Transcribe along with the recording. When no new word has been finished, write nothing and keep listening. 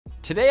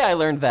Today I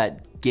learned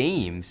that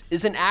GAMES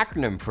is an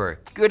acronym for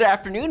Good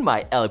Afternoon,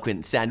 My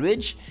Eloquent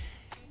Sandwich,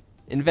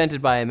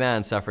 invented by a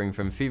man suffering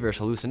from feverish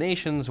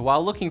hallucinations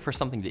while looking for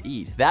something to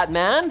eat. That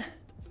man?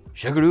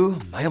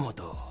 Shigeru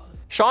Miyamoto.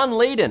 Sean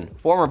Layden,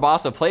 former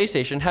boss of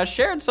PlayStation, has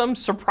shared some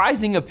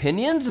surprising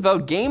opinions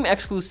about game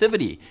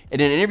exclusivity. In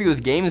an interview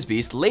with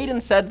GamesBeast,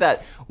 Layden said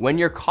that when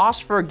your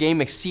costs for a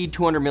game exceed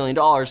 $200 million,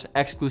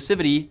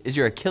 exclusivity is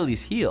your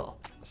Achilles heel.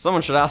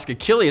 Someone should ask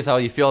Achilles how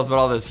he feels about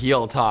all this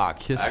heel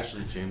talk.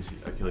 Actually, James,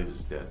 Achilles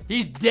is dead.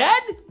 He's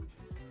dead?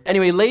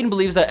 Anyway, Layden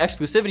believes that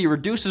exclusivity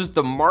reduces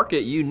the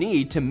market you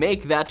need to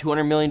make that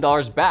 $200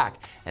 million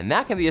back. And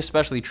that can be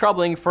especially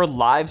troubling for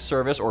live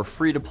service or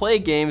free-to-play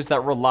games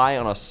that rely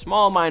on a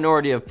small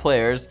minority of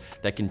players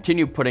that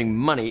continue putting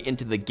money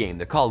into the game.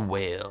 They're called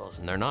whales,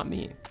 and they're not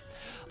me.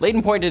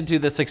 Layden pointed to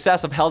the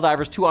success of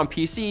Helldivers 2 on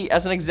PC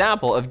as an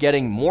example of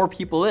getting more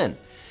people in.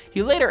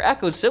 He later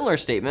echoed similar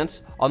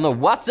statements on the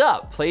What's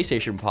Up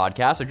PlayStation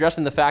podcast,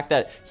 addressing the fact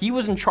that he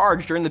was in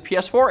charge during the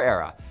PS4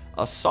 era,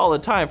 a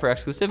solid time for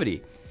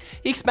exclusivity.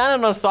 He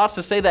expanded on his thoughts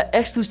to say that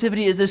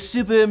exclusivity is a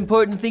super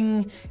important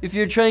thing if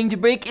you're trying to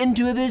break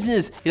into a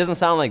business. He doesn't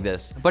sound like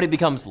this, but it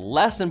becomes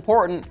less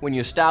important when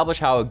you establish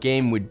how a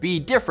game would be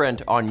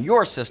different on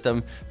your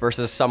system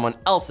versus someone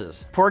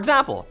else's. For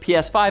example,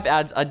 PS5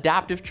 adds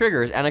adaptive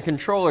triggers and a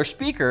controller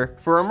speaker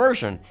for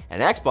immersion,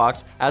 and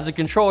Xbox adds a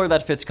controller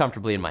that fits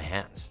comfortably in my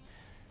hands.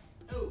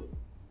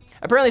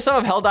 Apparently some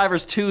of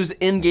Helldivers 2's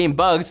in-game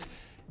bugs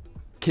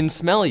can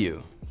smell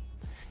you.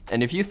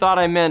 And if you thought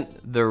I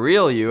meant the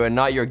real you and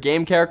not your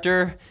game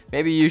character,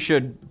 maybe you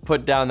should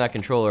put down that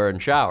controller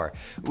and shower.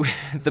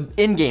 The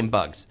in-game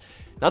bugs,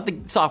 not the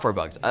software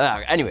bugs.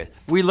 Anyway,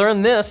 we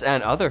learned this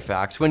and other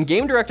facts when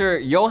game director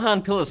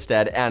Johan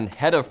Pilestead and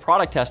head of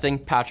product testing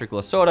Patrick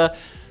Lasota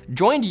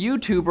joined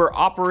YouTuber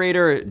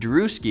operator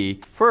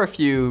Drewski for a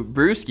few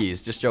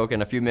brewskis, just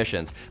joking, a few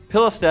missions.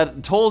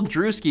 Pilestead told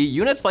Drewski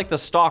units like the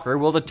Stalker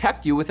will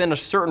detect you within a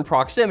certain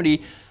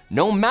proximity,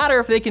 no matter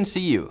if they can see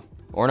you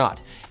or not.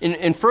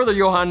 In further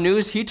Johan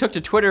news, he took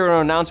to Twitter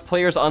and announced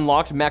players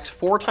unlocked mechs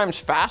 4 times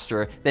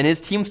faster than his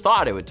team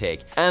thought it would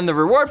take. And the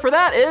reward for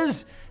that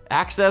is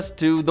access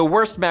to the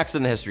worst mechs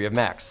in the history of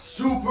mechs.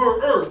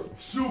 Super Earth!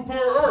 Super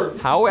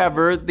Earth!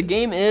 However, the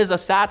game is a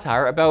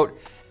satire about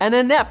an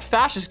inept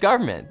fascist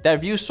government that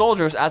views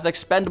soldiers as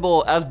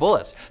expendable as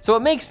bullets. So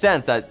it makes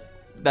sense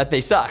that they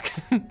suck.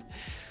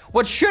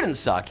 What shouldn't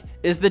suck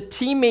is the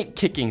teammate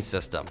kicking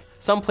system.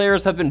 Some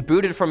players have been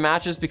booted from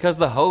matches because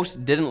the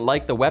host didn't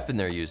like the weapon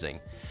they're using.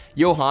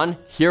 Johan,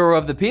 hero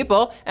of the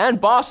people,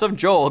 and boss of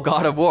Joel,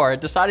 God of War,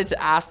 decided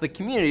to ask the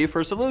community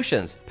for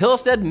solutions.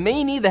 Pilestead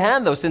may need the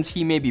hand though, since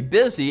he may be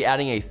busy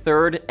adding a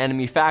third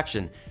enemy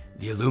faction,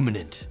 the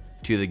Illuminant,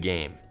 to the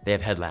game. They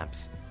have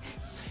headlamps.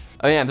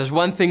 Oh yeah, there's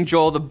one thing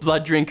Joel the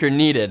Blood Drinker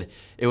needed.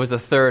 It was a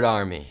third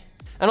army.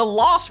 And a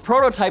lost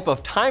prototype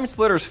of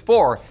TimeSplitters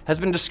 4 has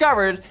been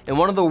discovered in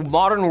one of the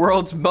modern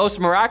world's most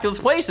miraculous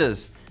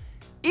places,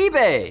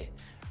 eBay.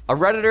 A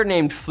Redditor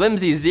named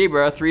Flimsy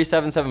Zebra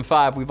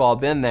 3775, we've all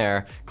been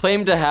there,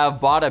 claimed to have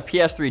bought a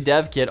PS3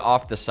 dev kit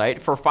off the site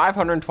for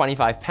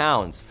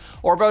 £525,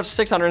 or about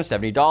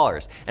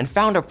 $670, and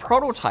found a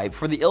prototype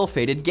for the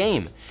ill-fated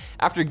game.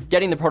 After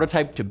getting the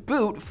prototype to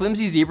boot,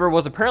 Flimsy Zebra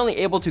was apparently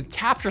able to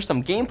capture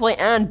some gameplay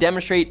and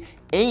demonstrate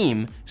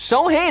aim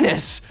so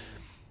heinous.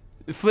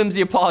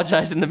 Flimsy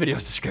apologized in the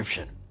video's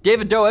description.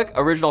 David Doak,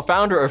 original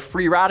founder of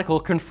Free Radical,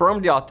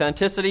 confirmed the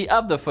authenticity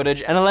of the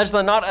footage and alleged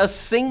that not a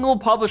single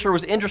publisher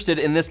was interested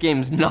in this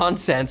game's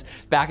nonsense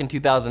back in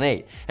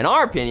 2008. In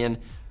our opinion,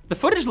 the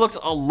footage looks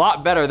a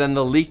lot better than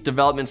the leaked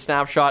development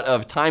snapshot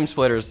of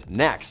TimeSplitters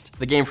Next,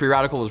 the game Free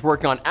Radical was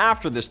working on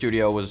after the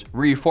studio was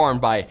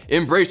reformed by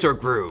Embracer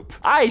Group.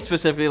 I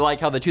specifically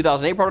like how the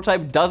 2008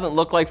 prototype doesn't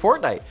look like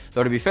Fortnite,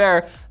 though to be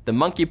fair, the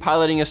monkey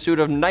piloting a suit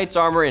of knight's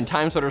armor in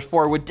TimeSplitters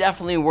 4 would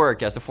definitely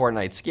work as a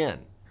Fortnite skin.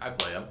 I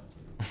play him.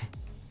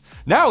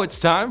 Now it's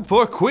time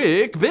for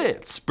Quick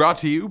Bits, brought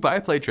to you by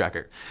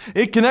PlayTracker.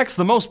 It connects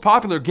the most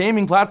popular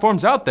gaming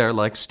platforms out there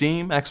like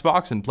Steam,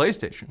 Xbox, and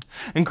PlayStation,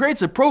 and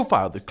creates a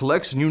profile that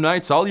collects and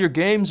unites all your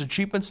games,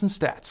 achievements, and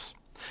stats.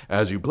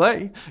 As you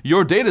play,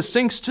 your data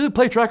syncs to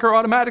PlayTracker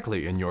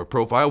automatically, and your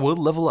profile will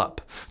level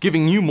up,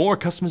 giving you more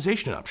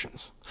customization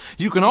options.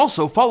 You can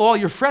also follow all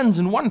your friends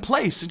in one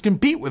place and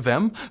compete with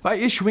them by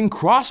issuing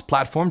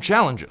cross-platform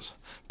challenges.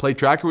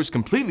 PlayTracker is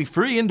completely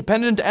free,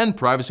 independent, and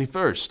privacy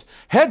first.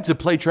 Head to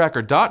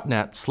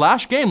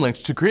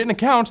playtracker.net/gamelinks to create an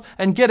account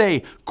and get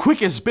a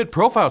quickest bit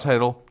profile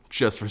title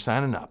just for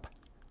signing up.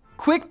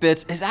 Quick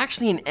Bits is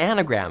actually an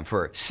anagram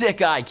for sick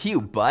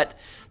IQ, but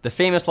the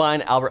famous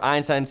line Albert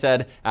Einstein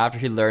said after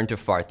he learned to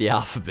fart the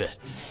alphabet.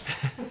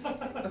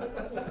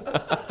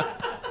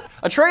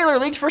 A trailer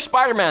leaked for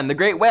Spider-Man: The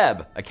Great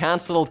Web, a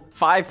canceled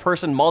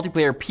 5-person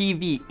multiplayer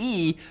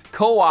PvE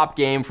co-op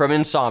game from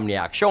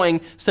Insomniac, showing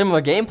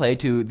similar gameplay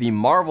to the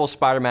Marvel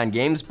Spider-Man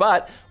games,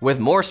 but with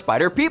more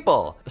spider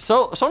people.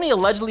 So Sony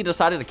allegedly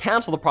decided to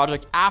cancel the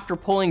project after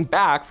pulling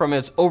back from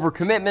its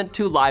overcommitment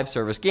to live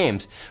service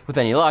games. With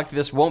any luck,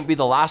 this won't be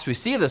the last we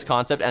see of this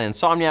concept, and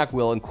Insomniac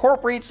will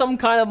incorporate some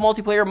kind of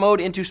multiplayer mode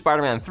into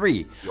Spider-Man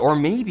 3. Or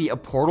maybe a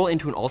portal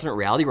into an alternate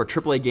reality where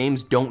AAA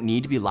games don't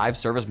need to be live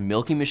service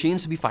milking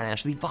machines to be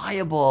financially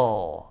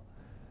viable.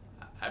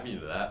 I'm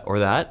into that. Or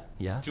that,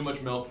 yeah. Too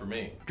much milk for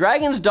me.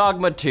 Dragon's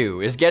Dogma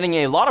 2 is getting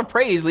a lot of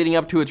praise leading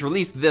up to its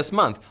release this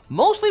month,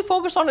 mostly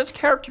focused on its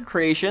character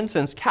creation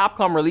since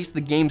Capcom released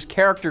the game's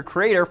character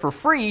creator for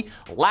free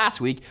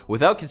last week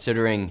without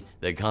considering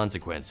the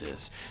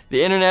consequences.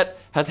 The internet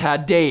has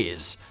had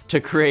days to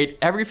create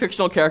every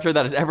fictional character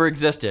that has ever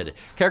existed.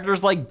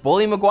 Characters like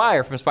Bully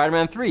Maguire from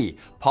Spider-Man 3,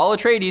 Paul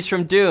Atreides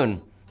from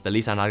Dune,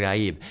 Delisa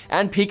Nagaib,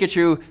 and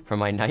Pikachu from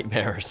my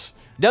nightmares.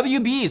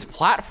 WB's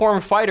platform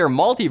fighter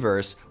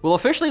MultiVersus will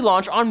officially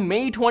launch on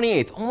May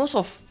 28th, almost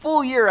a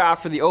full year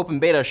after the open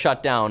beta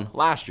shut down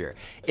last year.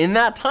 In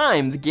that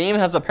time, the game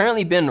has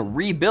apparently been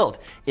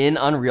rebuilt in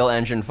Unreal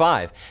Engine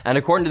 5. And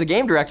according to the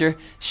game director,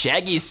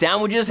 Shaggy's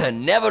sandwiches have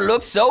never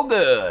looked so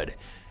good.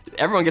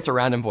 Everyone gets a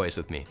random voice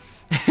with me.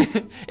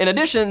 In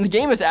addition, the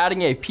game is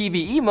adding a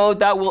PvE mode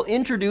that will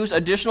introduce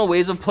additional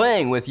ways of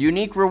playing with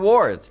unique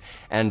rewards.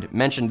 And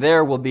mentioned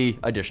there will be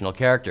additional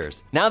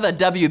characters. Now that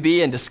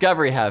WB and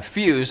Discovery have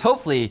fused,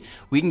 hopefully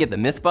we can get the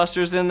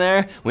Mythbusters in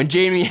there. When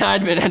Jamie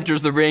Hyneman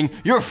enters the ring,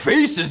 your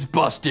face is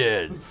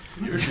busted.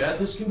 Your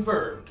death is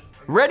confirmed.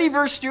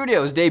 Readyverse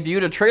Studios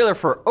debuted a trailer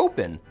for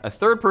Open, a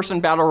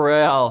third-person battle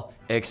royale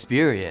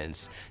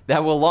experience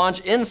that will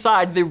launch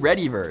inside the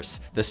Readyverse.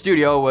 The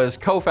studio was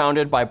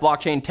co-founded by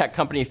blockchain tech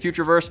company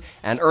Futureverse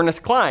and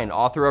Ernest Cline,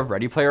 author of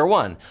Ready Player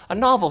One, a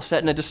novel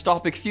set in a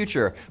dystopic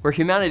future where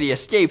humanity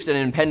escapes an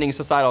impending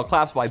societal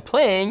collapse by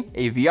playing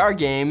a VR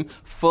game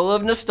full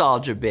of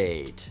nostalgia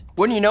bait.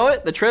 Wouldn't you know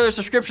it, the trailer's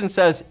description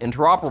says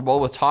interoperable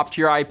with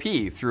top-tier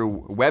IP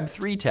through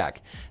Web3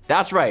 tech.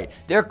 That's right,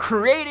 they're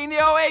creating the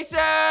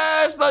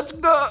Oasis! Let's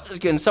go!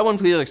 Can someone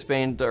please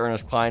explain to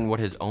Ernest Cline what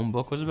his own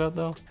book was about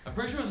though? I'm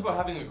pretty sure it was about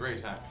having a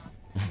great time.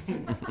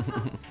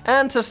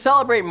 And to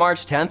celebrate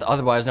March 10th,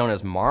 otherwise known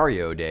as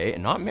Mario Day,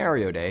 and not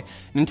Mario Day,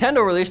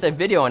 Nintendo released a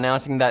video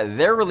announcing that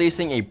they're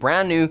releasing a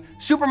brand new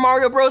Super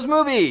Mario Bros.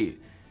 Movie.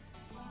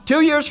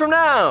 2 years from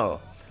now.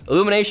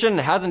 Illumination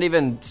hasn't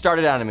even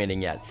started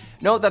animating yet.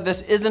 Note that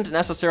this isn't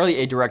necessarily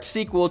a direct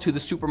sequel to the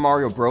Super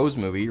Mario Bros.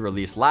 Movie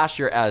released last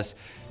year, as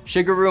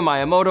Shigeru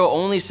Miyamoto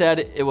only said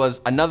it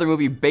was another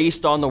movie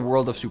based on the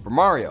world of Super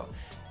Mario.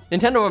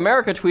 Nintendo of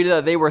America tweeted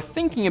that they were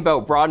thinking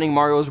about broadening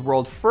Mario's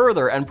world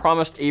further and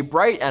promised a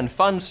bright and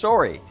fun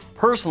story.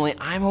 Personally,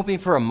 I'm hoping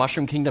for a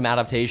Mushroom Kingdom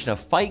adaptation of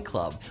Fight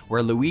Club,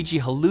 where Luigi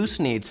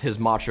hallucinates his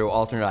macho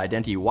alternate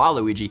identity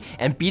Waluigi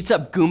and beats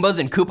up Goombas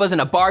and Koopas in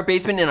a bar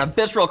basement in a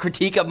visceral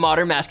critique of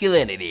modern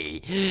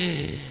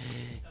masculinity.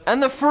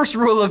 And the first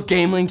rule of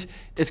GameLinked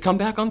is come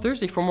back on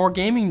Thursday for more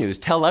gaming news.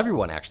 Tell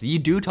everyone, actually, you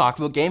do talk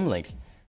about GameLinked.